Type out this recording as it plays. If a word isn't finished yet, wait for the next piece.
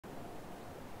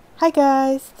Hi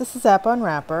guys, this is App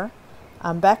Unwrapper.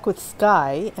 I'm back with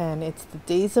Sky and it's the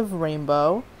Days of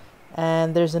Rainbow,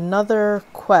 and there's another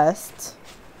quest.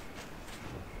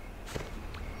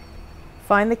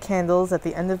 Find the candles at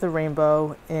the end of the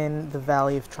rainbow in the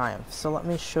Valley of Triumph. So let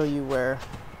me show you where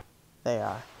they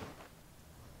are.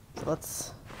 So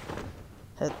let's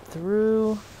head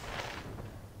through.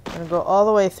 I'm gonna go all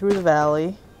the way through the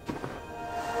valley,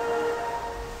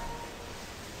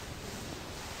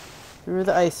 through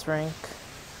the ice rink.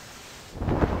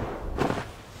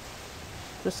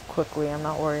 Just quickly, I'm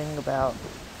not worrying about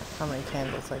how many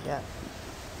candles I get.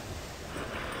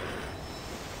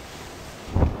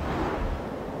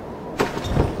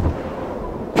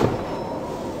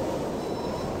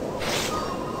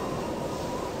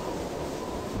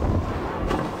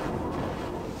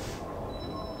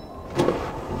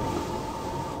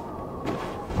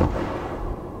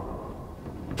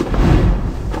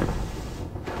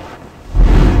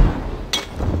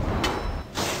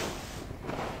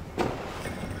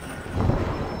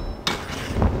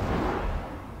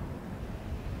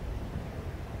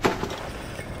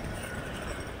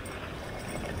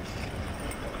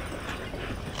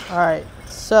 Alright,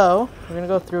 so we're gonna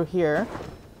go through here.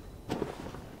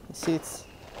 You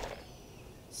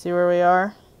see where we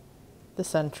are?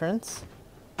 This entrance.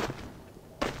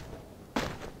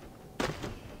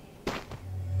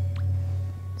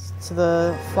 It's to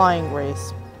the flying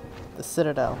race, the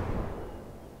Citadel.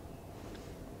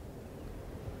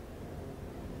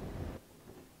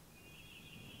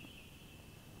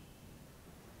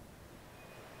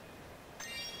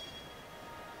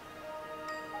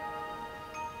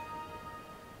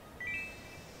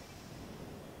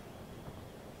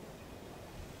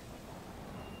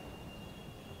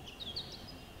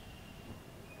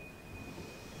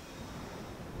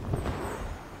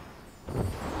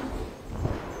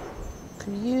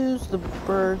 Could use the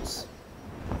birds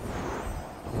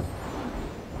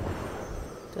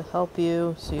to help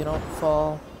you so you don't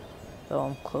fall, though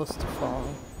I'm close to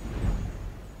falling.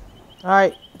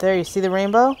 Alright, there, you see the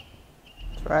rainbow?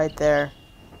 It's right there.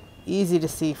 Easy to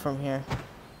see from here.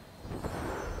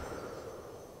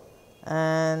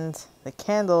 And the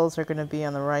candles are going to be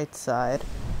on the right side.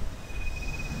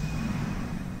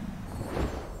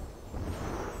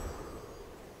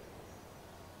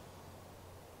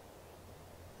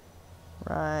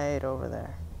 Right over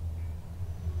there.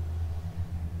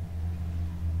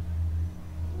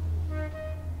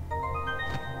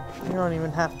 You don't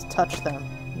even have to touch them.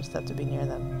 You just have to be near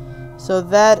them. So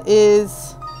that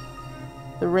is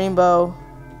the rainbow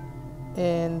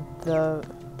in the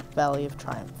Valley of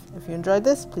Triumph. If you enjoyed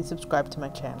this, please subscribe to my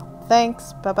channel.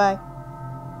 Thanks. Bye-bye.